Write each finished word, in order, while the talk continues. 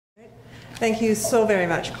Thank you so very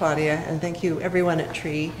much, Claudia, and thank you everyone at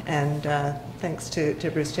Tree, and thanks to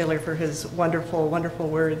Bruce Taylor for his wonderful, wonderful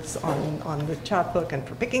words on the chapbook and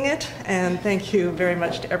for picking it, and thank you very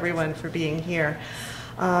much to everyone for being here.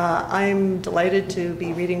 I'm delighted to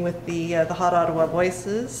be reading with the Hot Ottawa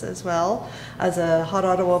Voices as well. As a Hot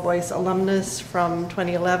Ottawa Voice alumnus from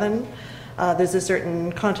 2011, there's a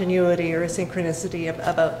certain continuity or a synchronicity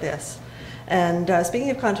about this. And speaking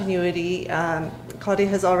of continuity, Claudia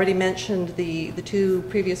has already mentioned the two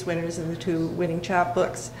previous winners and the two winning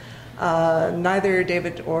chapbooks. Neither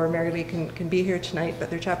David or Mary Lee can be here tonight, but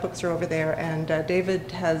their chapbooks are over there, and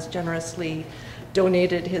David has generously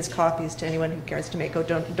donated his copies to anyone who cares to make a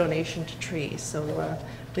donation to Tree. So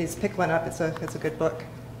please pick one up. It's a good book.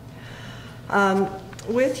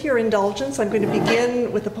 With your indulgence, I'm going to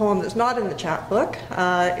begin with a poem that's not in the chapbook.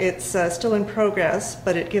 It's still in progress,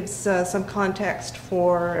 but it gives some context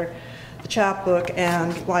for the chapbook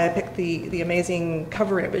and why I picked the amazing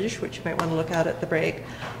cover image, which you might want to look at the break.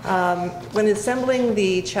 When assembling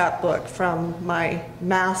the chapbook from my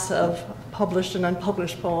mass of published and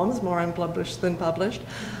unpublished poems, more unpublished than published,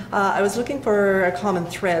 I was looking for a common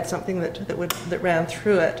thread, something that ran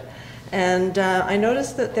through it. And I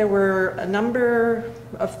noticed that there were a number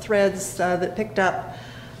of threads that picked up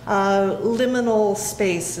liminal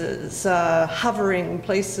spaces, hovering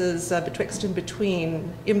places betwixt and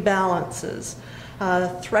between, imbalances,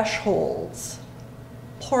 thresholds,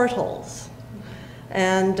 portals.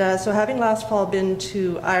 And so having last fall been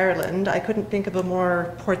to Ireland, I couldn't think of a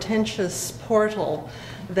more portentous portal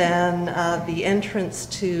than the entrance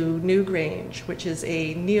to Newgrange, which is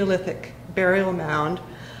a Neolithic burial mound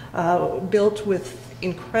built with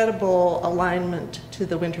incredible alignment to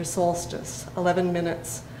the winter solstice. 11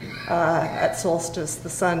 minutes at solstice, the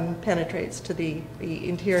sun penetrates to the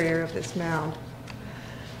interior of this mound.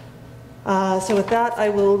 So with that, I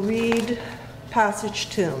will read Passage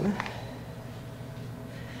Tomb.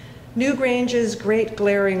 Newgrange's great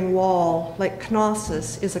glaring wall, like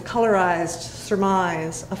Knossos, is a colorized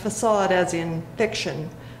surmise, a facade as in fiction,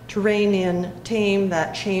 to rein in, tame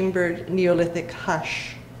that chambered Neolithic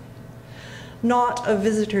hush. Knot of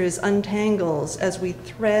visitors untangles as we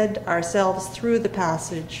thread ourselves through the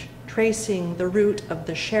passage, tracing the route of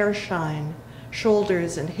the share-shine,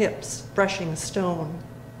 shoulders and hips brushing stone.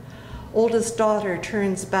 Oldest daughter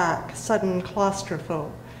turns back, sudden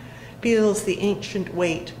claustrophobe, feels the ancient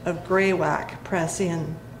weight of grey-whack press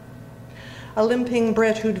in. A limping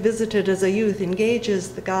Brit who'd visited as a youth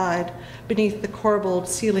engages the guide beneath the corbelled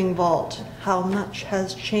ceiling vault. How much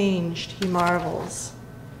has changed, he marvels.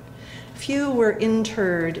 Few were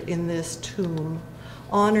interred in this tomb,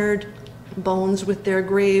 honored bones with their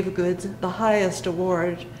grave goods, the highest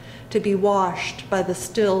award, to be washed by the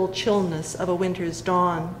still chillness of a winter's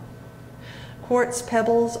dawn. Quartz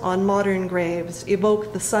pebbles on modern graves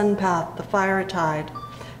evoke the sun path, the fire tide,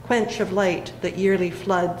 quench of light that yearly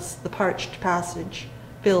floods the parched passage,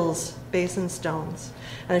 fills basin stones.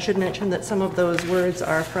 And I should mention that some of those words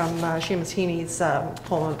are from Seamus Heaney's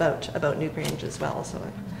poem about Newgrange as well, so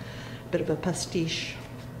a bit of a pastiche.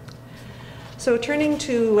 So turning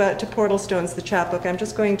to Portal Stones, the chapbook, I'm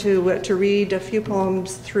just going to read a few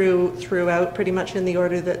poems throughout, pretty much in the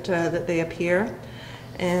order that they appear.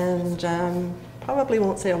 And probably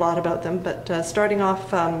won't say a lot about them, but starting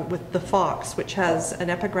off with The Fox, which has an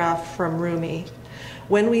epigraph from Rumi.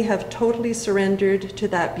 When we have totally surrendered to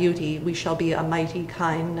that beauty, we shall be a mighty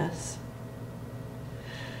kindness.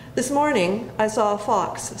 This morning, I saw a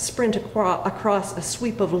fox sprint across a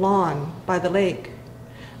sweep of lawn by the lake.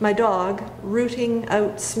 My dog, rooting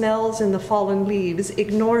out smells in the fallen leaves,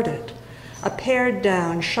 ignored it. A pared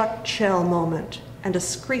down, shucked shell moment, and a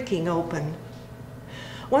squeaking open.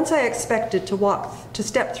 Once I expected to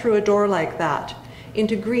step through a door like that,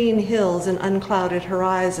 into green hills and unclouded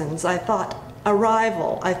horizons. I thought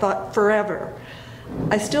arrival, I thought forever.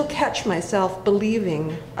 I still catch myself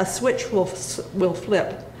believing a switch will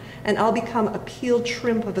flip, and I'll become a peeled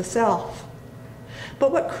shrimp of a self.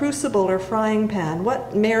 But what crucible or frying pan,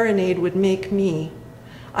 what marinade would make me?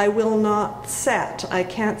 I will not set, I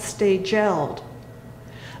can't stay gelled.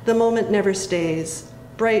 The moment never stays.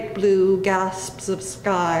 Bright blue gasps of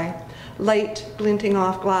sky, light glinting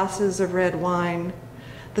off glasses of red wine,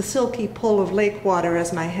 the silky pull of lake water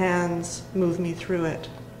as my hands move me through it.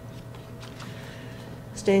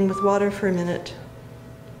 Staying with water for a minute,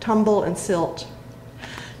 tumble and silt.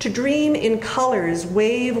 To dream in colors,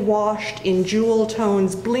 wave-washed in jewel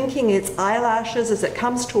tones, blinking its eyelashes as it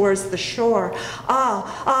comes towards the shore.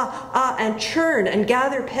 And churn and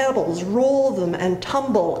gather pebbles, roll them and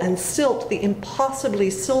tumble and silt the impossibly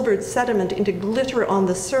silvered sediment into glitter on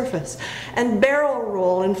the surface, and barrel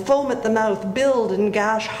roll and foam at the mouth, build and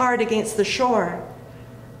gash hard against the shore.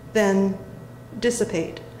 Then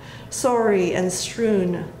dissipate, sorry and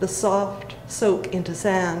strewn, the soft soak into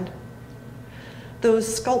sand.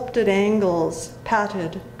 Those sculpted angles,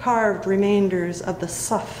 patted, carved remainders of the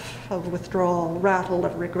sough of withdrawal, rattle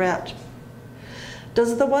of regret.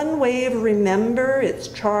 Does the one wave remember its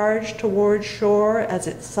charge toward shore as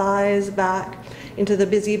it sighs back into the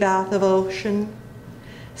busy bath of ocean,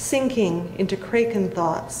 sinking into kraken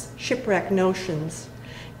thoughts, shipwreck notions,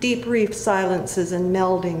 deep reef silences and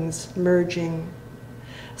meldings merging,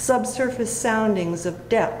 subsurface soundings of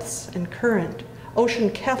depths and current,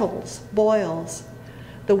 ocean kettles, boils,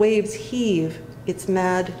 the waves heave, its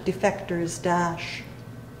mad defectors dash.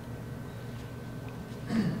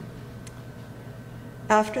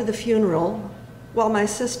 After the funeral, while my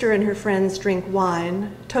sister and her friends drink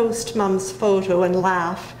wine, toast Mum's photo and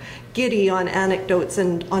laugh, giddy on anecdotes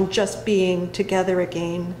and on just being together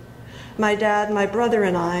again, my dad, my brother,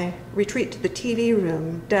 and I retreat to the TV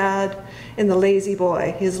room, Dad in the lazy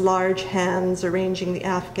boy, his large hands arranging the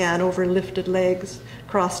Afghan over lifted legs,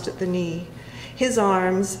 crossed at the knee, his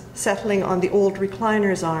arms settling on the old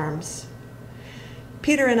recliner's arms.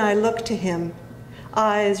 Peter and I look to him,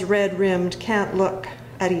 eyes red-rimmed, can't look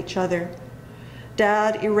at each other.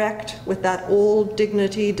 Dad erect with that old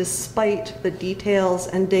dignity despite the details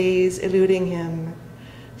and days eluding him.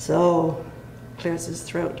 So, clears his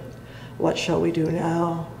throat, what shall we do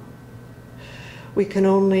now? We can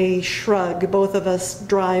only shrug, both of us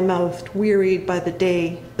dry-mouthed, wearied by the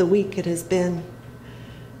day, the week it has been.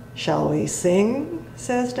 Shall we sing?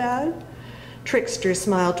 Says Dad. Trickster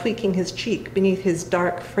smile tweaking his cheek beneath his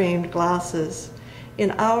dark-framed glasses.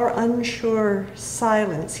 In our unsure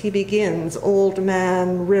silence, he begins, old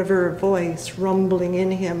man river voice rumbling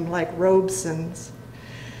in him like Robeson's.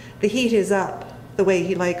 The heat is up, the way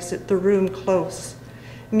he likes it, the room close.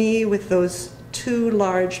 Me with those two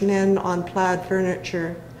large men on plaid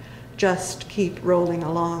furniture, just keep rolling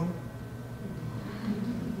along.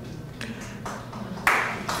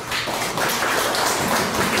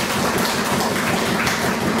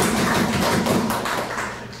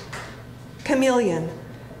 Chameleon.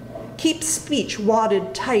 Keep speech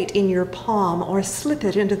wadded tight in your palm or slip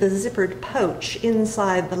it into the zippered pouch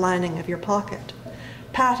inside the lining of your pocket.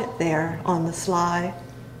 Pat it there on the sly.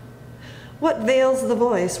 What veils the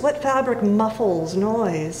voice? What fabric muffles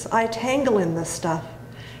noise? I tangle in this stuff,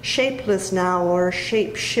 shapeless now or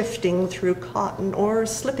shape-shifting through cotton or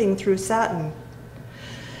slipping through satin.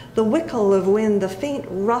 The wickle of wind, the faint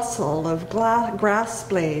rustle of grass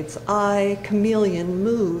blades, I, chameleon,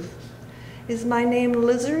 move. Is my name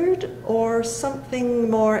Lizard or something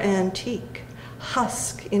more antique?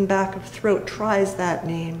 Husk in back of throat tries that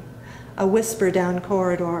name, a whisper down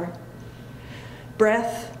corridor.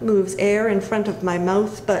 Breath moves air in front of my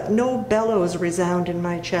mouth, but no bellows resound in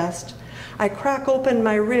my chest. I crack open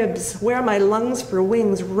my ribs, where my lungs for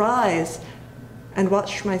wings rise, and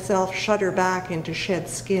watch myself shudder back into shed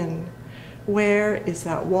skin. Where is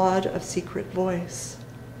that wad of secret voice?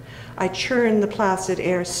 I churn the placid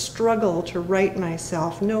air, struggle to right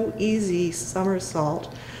myself, no easy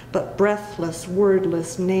somersault, but breathless,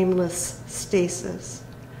 wordless, nameless stasis.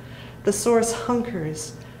 The source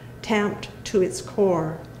hunkers, tamped to its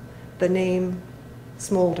core, the name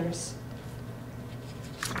smolders.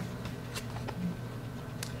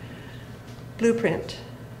 Blueprint,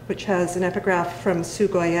 which has an epigraph from Sue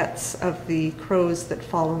Goyette's of The Crows That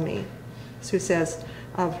Follow Me. Sue says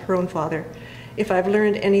of her own father, if I've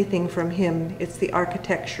learned anything from him, it's the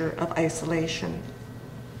architecture of isolation.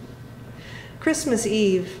 Christmas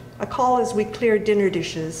Eve, a call as we cleared dinner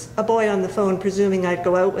dishes, a boy on the phone presuming I'd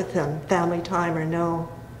go out with him, family time or no.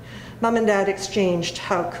 Mom and Dad exchanged,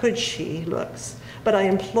 how could she, looks, but I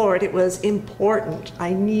implored, it was important.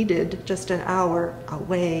 I needed just an hour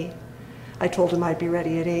away. I told him I'd be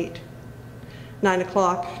ready at 8. 9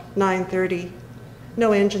 o'clock, 9:30,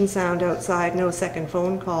 no engine sound outside, no second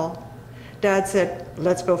phone call. Dad said,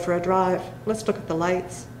 let's go for a drive. Let's look at the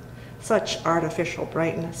lights. Such artificial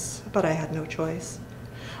brightness, but I had no choice.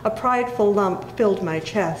 A prideful lump filled my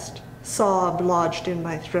chest. Sob lodged in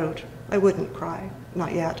my throat. I wouldn't cry,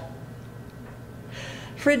 not yet.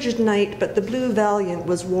 Frigid night, but the Blue Valiant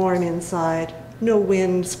was warm inside. No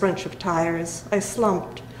wind, scrunch of tires. I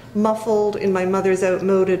slumped, muffled in my mother's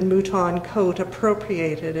outmoded mouton coat,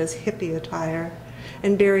 appropriated as hippie attire.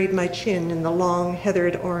 and buried my chin in the long,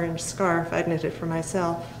 heathered orange scarf I'd knitted for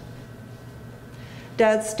myself.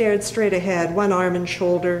 Dad stared straight ahead, one arm and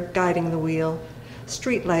shoulder guiding the wheel.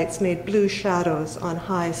 Streetlights made blue shadows on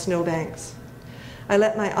high snowbanks. I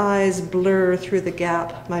let my eyes blur through the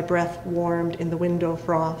gap my breath warmed in the window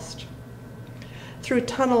frost. Through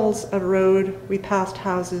tunnels of road, we passed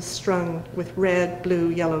houses strung with red, blue,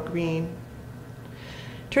 yellow, green.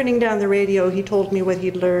 Turning down the radio, he told me what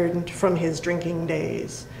he'd learned from his drinking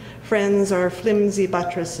days. Friends are flimsy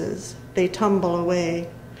buttresses. They tumble away.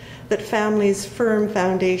 That family's firm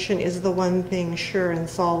foundation is the one thing sure and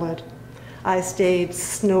solid. I stayed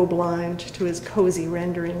snowblind to his cozy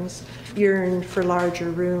renderings, yearned for larger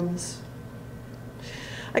rooms.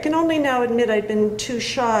 I can only now admit I'd been too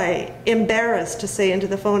shy, embarrassed to say into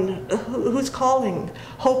the phone, "Who's calling?"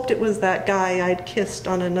 Hoped it was that guy I'd kissed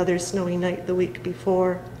on another snowy night the week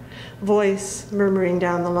before. Voice murmuring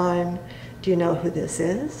down the line, "Do you know who this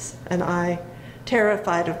is?" And I,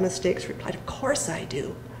 terrified of mistakes, replied, "Of course I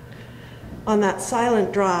do." On that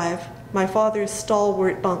silent drive, my father's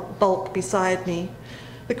stalwart bulk beside me,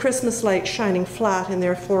 the Christmas lights shining flat in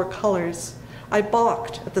their four colors, I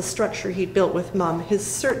balked at the structure he'd built with Mum, his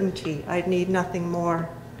certainty I'd need nothing more.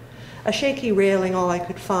 A shaky railing all I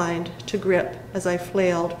could find to grip as I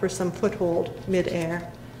flailed for some foothold mid-air.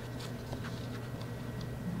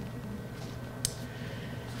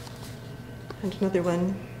 And another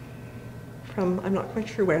one from, I'm not quite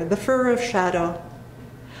sure where, The Fur of Shadow.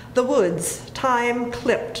 The woods, time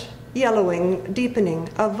clipped, yellowing, deepening,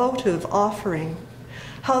 a votive offering.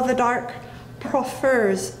 How the dark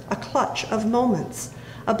profers a clutch of moments,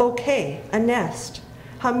 a bouquet, a nest.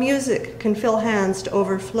 How music can fill hands to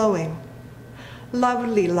overflowing.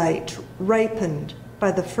 Lovely light ripened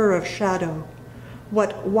by the fur of shadow.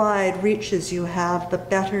 What wide reaches you have, the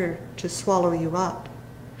better to swallow you up.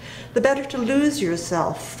 The better to lose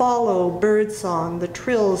yourself, follow birdsong, the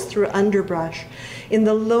trills through underbrush, in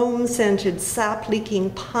the loam-scented,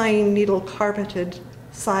 sap-leaking, pine-needle carpeted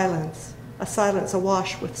silence, a silence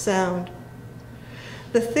awash with sound.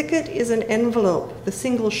 The thicket is an envelope, the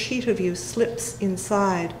single sheet of you slips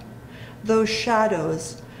inside. Those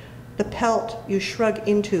shadows, the pelt you shrug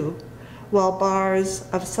into, while bars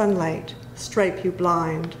of sunlight stripe you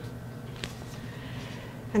blind.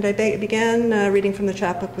 And I began reading from the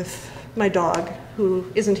chapbook with my dog, who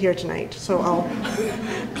isn't here tonight, so I'll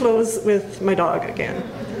close with my dog again.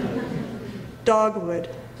 Dogwood.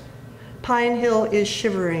 Pine Hill is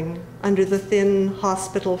shivering under the thin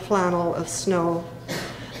hospital flannel of snow.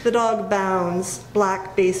 The dog bounds,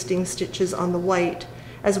 black basting stitches on the white,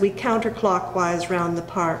 as we counterclockwise round the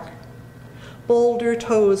park. Boulder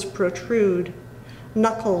toes protrude.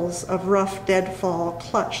 Knuckles of rough deadfall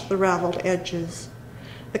clutch the raveled edges.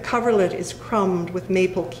 The coverlet is crumbed with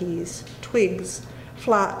maple keys, twigs,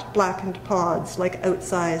 flat blackened pods like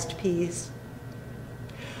outsized peas.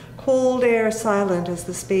 Cold air silent as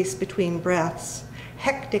the space between breaths.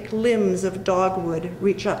 Hectic limbs of dogwood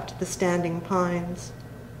reach up to the standing pines.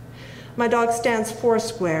 My dog stands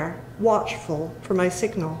foursquare, watchful for my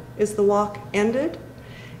signal. Is the walk ended?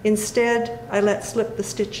 Instead, I let slip the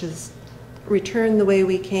stitches, return the way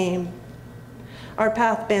we came. Our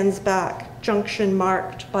path bends back, junction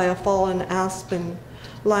marked by a fallen aspen,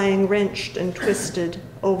 lying wrenched and twisted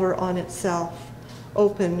over on itself,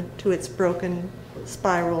 open to its broken,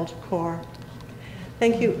 spiraled core.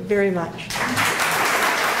 Thank you very much.